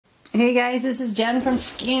Hey guys, this is Jen from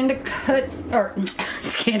ScanNCut, or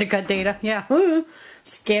ScanNCut Data, yeah,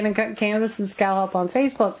 ScanNCut Canvas and ScallHelp on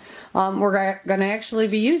Facebook. We're going to actually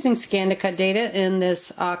be using ScanNCut Data in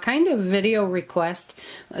this kind of video request.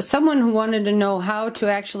 Someone who wanted to know how to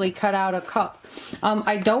actually cut out a cup.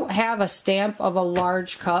 I don't have a stamp of a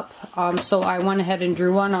large cup, so I went ahead and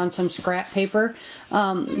drew one on some scrap paper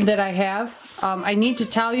that I have. I need to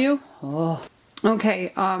tell you,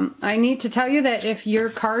 I need to tell you that if your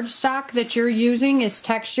cardstock that you're using is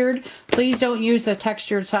textured, please don't use the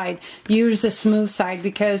textured side. Use the smooth side,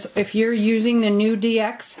 because if you're using the new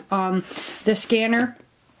DX, the scanner,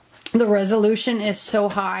 the resolution is so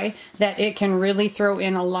high that it can really throw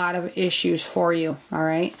in a lot of issues for you,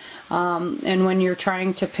 alright? And when you're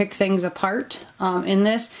trying to pick things apart in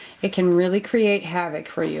this, it can really create havoc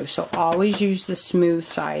for you. So always use the smooth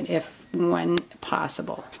side when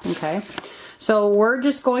possible, okay? So we're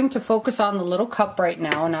just going to focus on the little cup right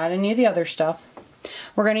now, not any of the other stuff.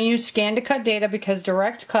 We're going to use ScanNCut Data because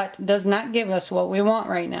Direct Cut does not give us what we want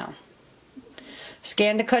right now.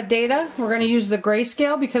 ScanNCut Data, we're going to use the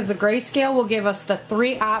grayscale because the grayscale will give us the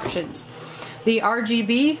 3 options. The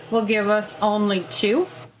RGB will give us only 2,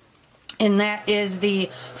 and that is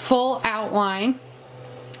the full outline,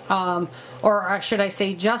 or should I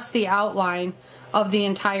say just the outline of the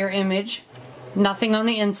entire image, nothing on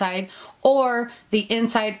the inside, or the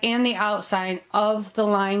inside and the outside of the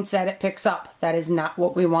lines that it picks up. That is not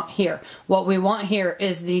what we want here. What we want here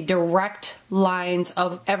is the direct lines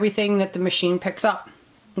of everything that the machine picks up.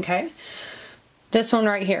 Okay? This one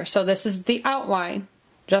right here. So this is the outline,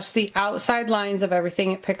 just the outside lines of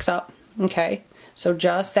everything it picks up. Okay? So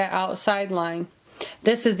just that outside line.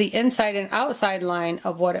 This is the inside and outside line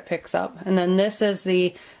of what it picks up. And then this is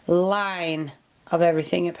the line of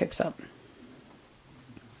everything it picks up.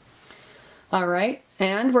 Alright,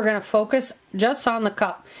 and we're going to focus just on the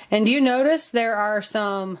cup. And do you notice there are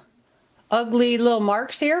some ugly little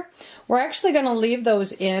marks here? We're actually going to leave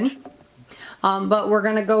those in, but we're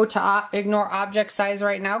going to go to ignore object size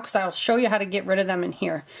right now because I'll show you how to get rid of them in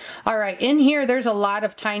here. Alright, in here there's a lot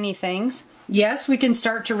of tiny things. Yes, we can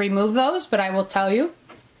start to remove those, but I will tell you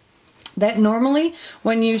that normally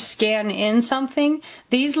when you scan in something,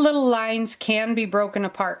 these little lines can be broken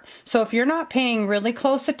apart. So if you're not paying really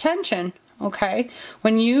close attention, okay,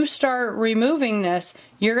 when you start removing this,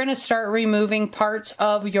 you're going to start removing parts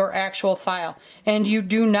of your actual file, and you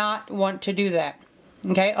do not want to do that.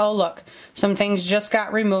 Okay, oh look, some things just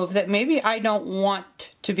got removed that maybe I don't want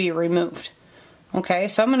to be removed. Okay,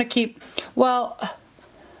 so I'm going to keep, well,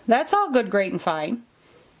 that's all good, great, and fine.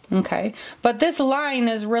 Okay, but this line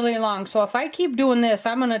is really long, so if I keep doing this,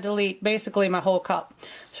 I'm going to delete basically my whole cup.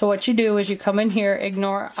 So what you do is you come in here,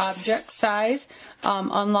 ignore object size,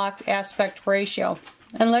 unlock aspect ratio,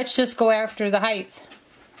 and let's just go after the height.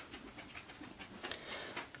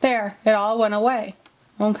 There, it all went away.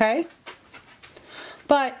 Okay,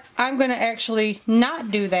 but I'm going to actually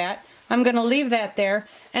not do that. I'm going to leave that there,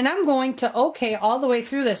 and I'm going to OK all the way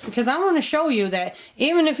through this because I want to show you that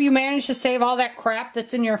even if you manage to save all that crap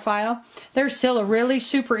that's in your file, there's still a really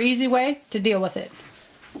super easy way to deal with it.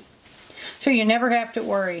 So you never have to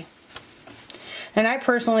worry. And I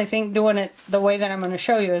personally think doing it the way that I'm going to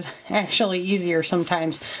show you is actually easier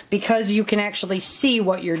sometimes because you can actually see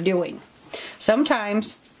what you're doing.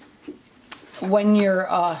 Sometimes when you're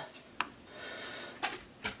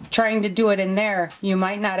trying to do it in there, you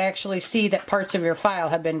might not actually see that parts of your file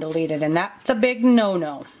have been deleted, and that's a big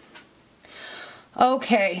no-no.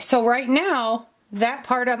 Okay, so right now that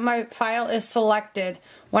part of my file is selected.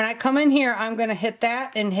 When I come in here, I'm going to hit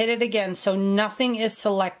that and hit it again so nothing is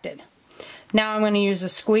selected. Now I'm going to use a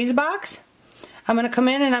squeeze box. I'm going to come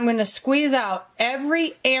in and I'm going to squeeze out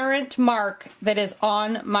every errant mark that is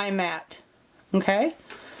on my mat. Okay?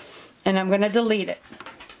 And I'm going to delete it.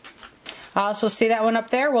 I also see that one up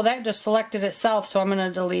there. Well, that just selected itself, so I'm going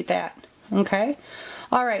to delete that. Okay?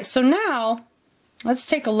 Alright, so now let's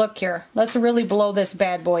take a look here. Let's really blow this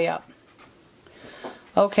bad boy up.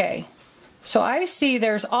 Okay, so I see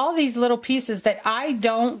there's all these little pieces that I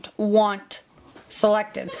don't want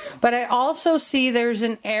selected, but I also see there's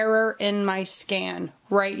an error in my scan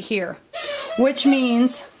right here, which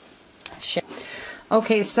means, shit.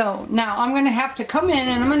 Okay, so now I'm going to have to come in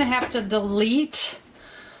and I'm going to have to delete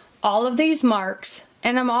all of these marks,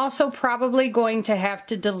 and I'm also probably going to have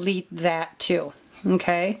to delete that too.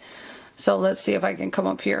 Okay, so let's see if I can come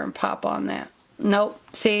up here and pop on that. Nope,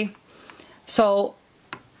 see? So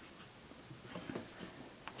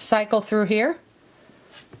cycle through here,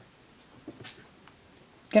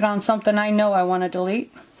 get on something I know I want to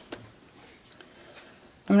delete.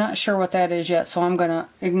 I'm not sure what that is yet, so I'm going to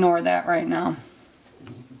ignore that right now.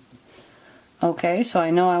 Okay, so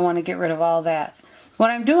I know I want to get rid of all that.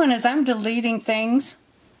 What I'm doing is I'm deleting things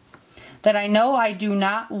that I know I do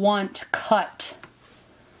not want cut.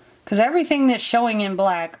 Because everything that's showing in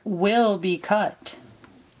black will be cut.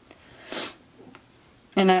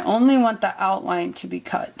 And I only want the outline to be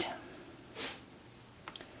cut.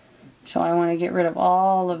 So I want to get rid of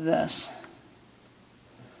all of this.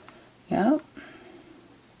 Yep.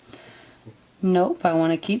 Nope, I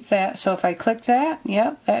want to keep that. So if I click that,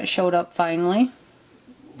 yep, that showed up finally.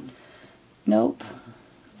 Nope.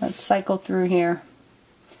 Let's cycle through here.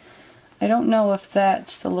 I don't know if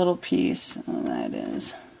that's the little piece. Oh, that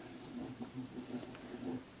is.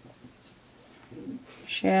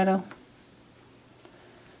 Shadow.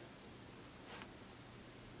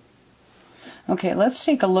 Okay, let's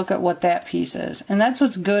take a look at what that piece is. And that's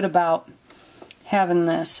what's good about having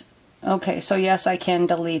this. Okay, so yes, I can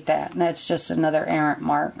delete that. And that's just another errant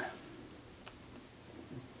mark.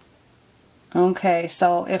 Okay,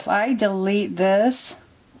 so if I delete this,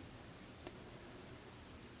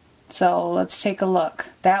 so let's take a look.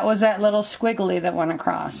 That was that little squiggly that went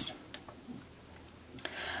across.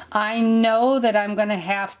 I know that I'm going to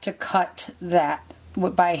have to cut that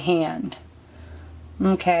by hand.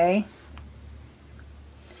 Okay.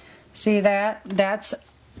 See that? That's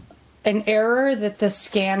an error that the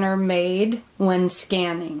scanner made when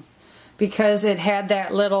scanning, because it had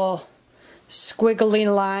that little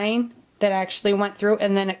squiggly line that actually went through,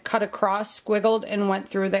 and then it cut across, squiggled, and went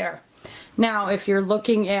through there. Now, if you're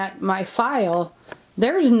looking at my file,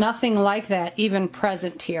 there's nothing like that even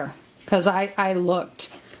present here, because I looked.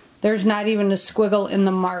 There's not even a squiggle in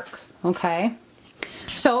the mark, okay?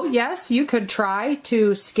 So, yes, you could try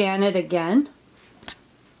to scan it again,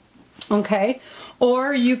 okay?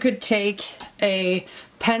 Or you could take a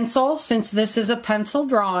pencil, since this is a pencil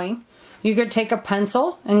drawing, you could take a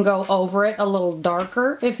pencil and go over it a little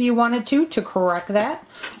darker if you wanted to correct that.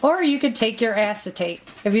 Or you could take your acetate.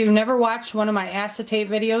 If you've never watched one of my acetate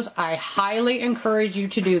videos, I highly encourage you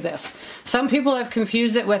to do this. Some people have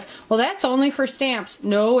confused it with, well, that's only for stamps.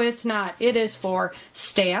 No, it's not. It is for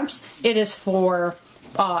stamps. It is for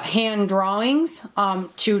hand drawings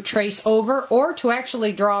to trace over, or to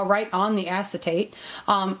actually draw right on the acetate.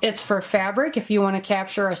 It's for fabric if you want to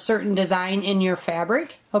capture a certain design in your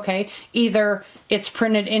fabric. Okay, either it's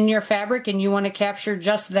printed in your fabric and you want to capture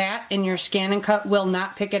just that, and your ScanNCut will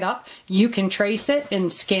not pick it up. You can trace it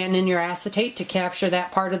and scan in your acetate to capture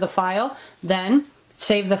that part of the file. Then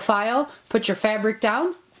save the file, put your fabric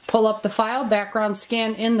down, pull up the file, background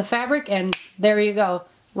scan in the fabric, and there you go.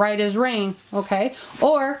 Right as rain, okay?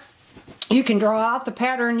 Or you can draw out the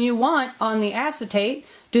pattern you want on the acetate,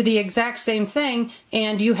 do the exact same thing,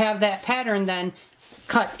 and you have that pattern then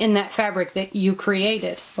cut in that fabric that you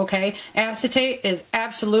created, okay? Acetate is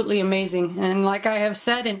absolutely amazing, and like I have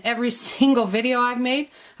said in every single video I've made,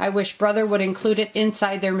 I wish Brother would include it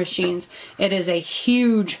inside their machines. It is a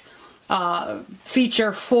huge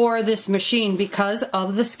feature for this machine because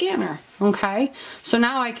of the scanner, okay? So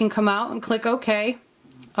now I can come out and click OK.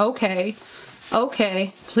 Okay,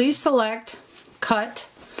 okay, please select, cut.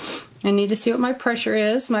 I need to see what my pressure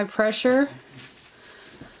is. My pressure,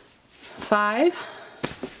 5.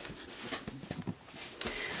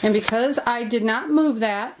 And because I did not move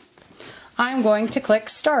that, I'm going to click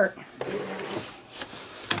start.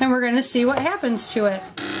 And we're going to see what happens to it.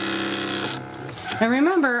 And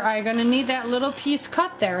remember, I'm going to need that little piece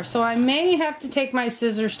cut there, so I may have to take my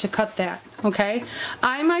scissors to cut that, okay?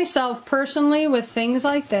 I myself, personally, with things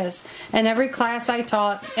like this, and every class I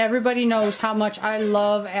taught, everybody knows how much I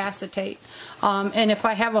love acetate. And if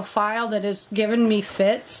I have a file that is giving me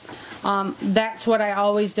fits, that's what I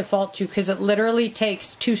always default to, because it literally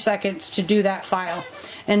takes 2 seconds to do that file.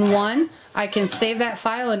 And 1, I can save that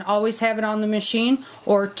file and always have it on the machine,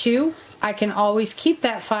 or 2, I can always keep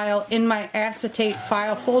that file in my acetate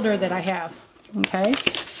file folder that I have. Okay?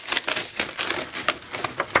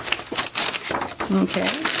 Okay,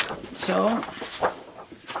 so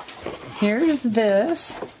here's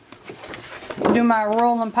this. Do my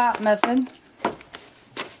roll and pop method.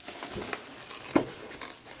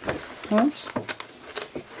 Oops.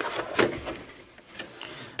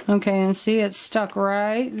 Okay, and see, it's stuck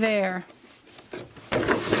right there.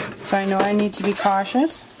 So I know I need to be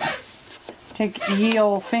cautious. Take ye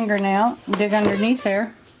old fingernail, dig underneath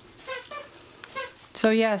there.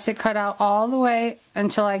 So yes, it cut out all the way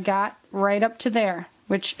until I got right up to there,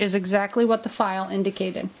 which is exactly what the file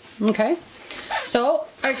indicated. Okay, so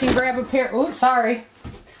I can grab a pair, oops, sorry.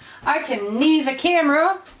 I can knee the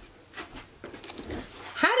camera.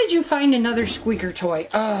 How did you find another squeaker toy?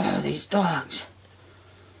 Oh, these dogs.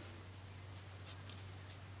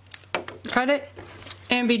 Cut it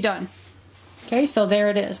and be done. Okay, so there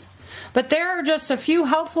it is. But there are just a few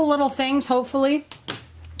helpful little things, hopefully,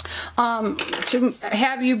 to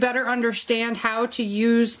have you better understand how to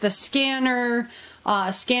use the scanner,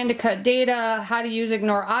 ScanNCut data, how to use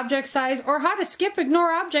ignore object size, or how to skip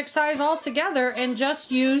ignore object size altogether and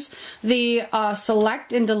just use the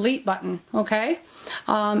select and delete button, okay?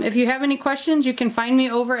 If you have any questions, you can find me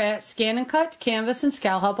over at ScanNCut, Canvas, and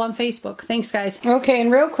Scal Help on Facebook. Thanks, guys. Okay,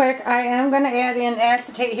 and real quick, I am going to add in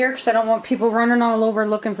acetate here because I don't want people running all over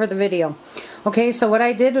looking for the video. Okay, so what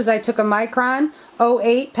I did was I took a Micron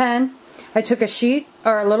 08 pen, I took a sheet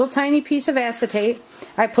or a little tiny piece of acetate,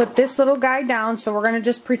 I put this little guy down, so we're going to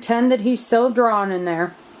just pretend that he's still drawn in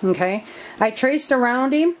there, okay? I traced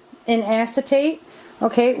around him in acetate,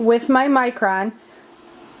 okay, with my Micron.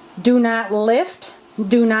 Do not lift,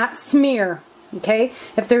 do not smear, okay?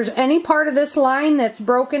 If there's any part of this line that's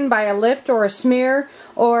broken by a lift or a smear,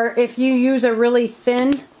 or if you use a really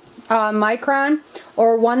thin Micron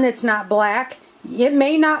or one that's not black, it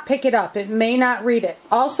may not pick it up. It may not read it.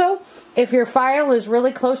 Also, if your file is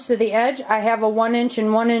really close to the edge, I have a 1 inch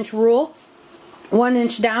and 1 inch rule. 1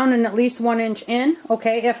 inch down and at least 1 inch in,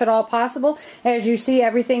 okay, if at all possible. As you see,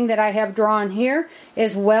 everything that I have drawn here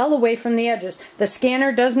is well away from the edges. The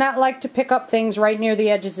scanner does not like to pick up things right near the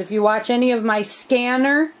edges. If you watch any of my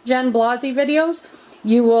scanner Jen Blausey videos,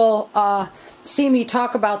 you will see me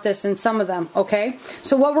talk about this in some of them, okay?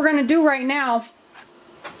 So what we're going to do right now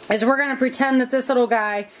is we're going to pretend that this little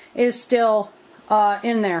guy is still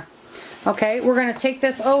in there, okay? We're going to take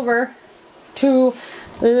this over to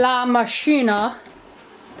La Machina.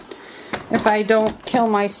 If I don't kill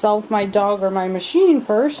myself, my dog, or my machine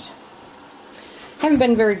first. Haven't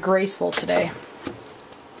been very graceful today.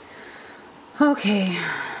 Okay.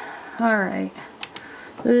 Alright.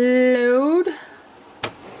 Load.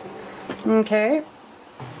 Okay.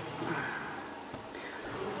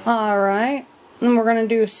 Alright. And we're going to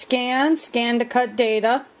do ScanNCut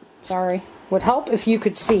data. Sorry. Would help if you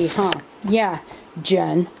could see, huh? Yeah,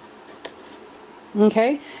 Jen.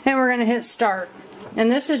 Okay, and we're going to hit start.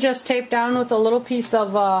 And this is just taped down with a little piece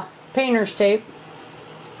of painter's tape.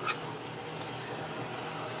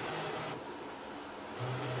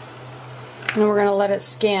 And we're going to let it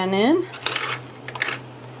scan in.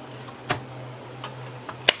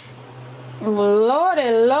 Lordy,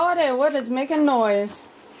 lordy, what is making noise?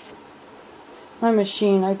 My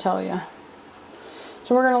machine, I tell you.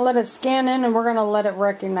 So we're going to let it scan in and we're going to let it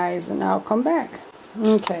recognize, and now come back.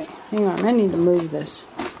 Okay, hang on, I need to move this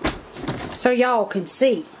so y'all can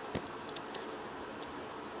see.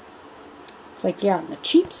 It's like you're out in the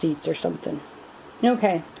cheap seats or something.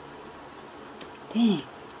 Okay. Dang.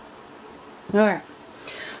 Alright.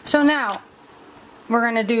 So now, we're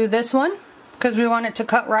going to do this one, because we want it to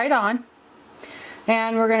cut right on.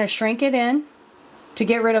 And we're going to shrink it in to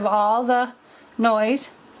get rid of all the noise.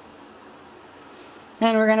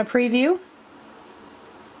 And we're going to preview.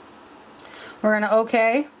 We're going to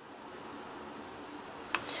OK.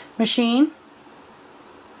 Machine.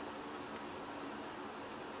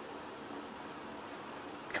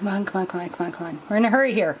 Come on, come on, come on, come on, come on. We're in a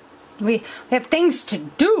hurry here. We have things to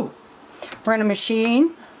do. We're going to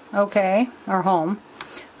machine. OK. Our home.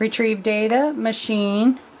 Retrieve data.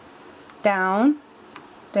 Machine. Down.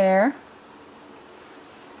 There.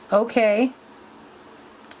 OK.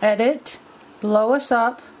 Edit. Blow us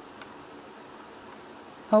up.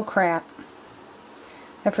 Oh crap.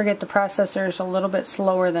 I forget the processor is a little bit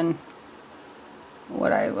slower than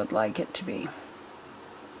what I would like it to be.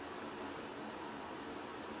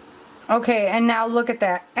 Okay, and now look at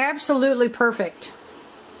that. Absolutely perfect.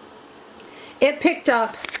 It picked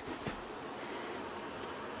up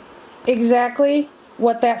exactly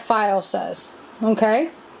what that file says.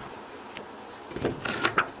 Okay?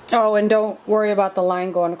 Oh, and don't worry about the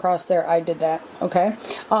line going across there. I did that. Okay?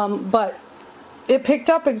 But it picked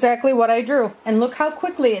up exactly what I drew. And look how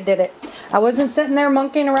quickly it did it. I wasn't sitting there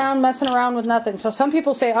monkeying around, messing around with nothing. So some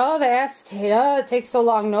people say, oh, the acetate, it takes so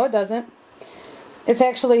long. No, it doesn't. It's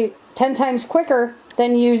actually 10 times quicker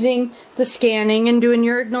than using the scanning and doing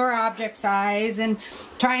your ignore object size and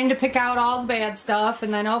trying to pick out all the bad stuff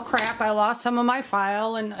and then, oh crap, I lost some of my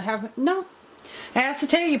file and have, no.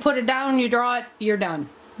 Acetate, you put it down, you draw it, you're done.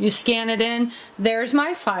 You scan it in, there's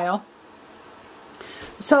my file.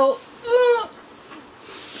 So,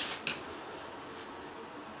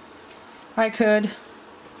 I could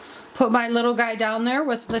put my little guy down there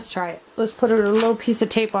with, let's try it. Let's put a little piece of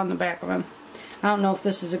tape on the back of him. I don't know if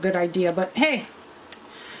this is a good idea, but hey,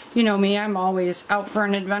 you know me, I'm always out for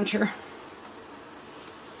an adventure.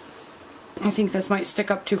 I think this might stick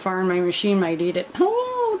up too far and my machine might eat it.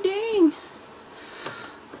 Oh, dang.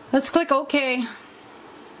 Let's click OK.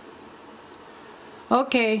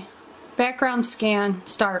 Okay, background scan,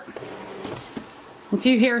 start. If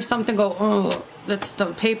you hear something go, oh, that's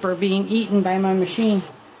the paper being eaten by my machine.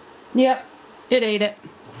 Yep, it ate it.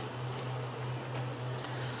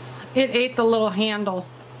 It ate the little handle.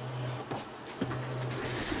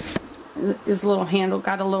 His little handle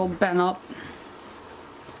got a little bent up.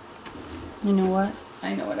 You know what?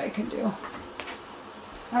 I know what I can do.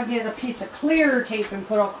 I'll get a piece of clear tape and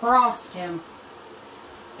put across him.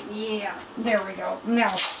 Yeah, there we go. Now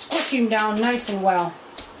squish him down nice and well.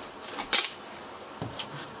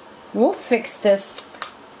 We'll fix this.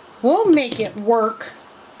 We'll make it work.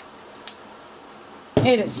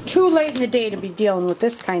 It is too late in the day to be dealing with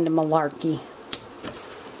this kind of malarkey.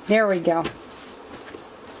 There we go.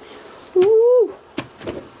 Ooh,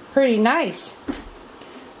 pretty nice.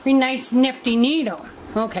 Pretty nice nifty needle.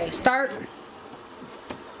 Okay, start.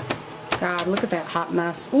 God, look at that hot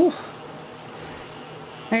mess. Ooh.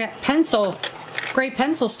 I got pencil, gray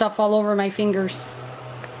pencil stuff all over my fingers.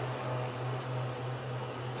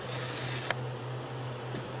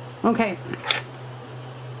 Okay.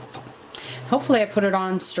 Hopefully I put it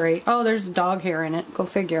on straight. Oh, there's dog hair in it. Go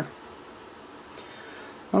figure.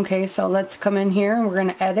 Okay, so let's come in here and we're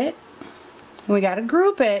going to edit. We got to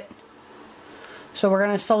group it. So we're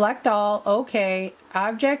going to select all. Okay,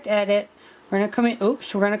 object, edit. We're going to come in.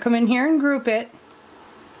 Oops, we're going to come in here and group it.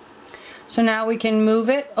 So now we can move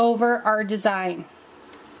it over our design.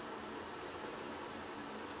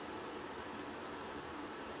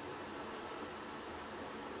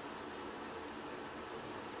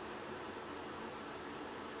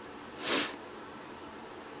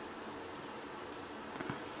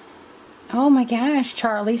 Oh my gosh,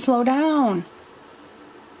 Charlie, slow down.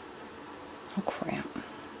 Oh crap.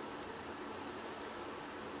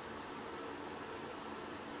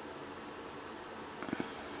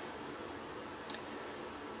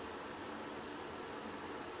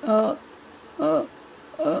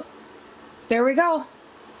 There we go.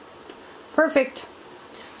 Perfect.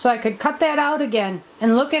 So I could cut that out again.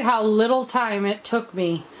 And look at how little time it took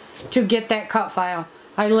me to get that cut file.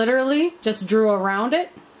 I literally just drew around it,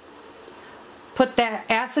 put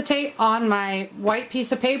that acetate on my white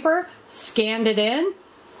piece of paper, scanned it in,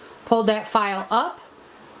 pulled that file up,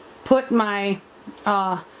 put my,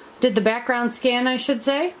 did the background scan I should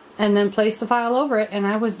say, and then placed the file over it, and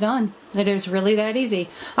I was done. It is really that easy.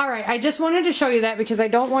 Alright, I just wanted to show you that because I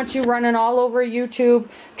don't want you running all over YouTube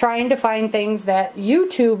trying to find things that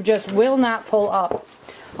YouTube just will not pull up.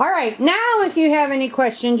 Alright, now if you have any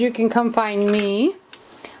questions, you can come find me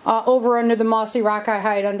over under the mossy rock I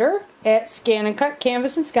hide under at ScanNCut,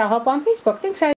 Canvas, and Scout Help on Facebook. Thanks, guys.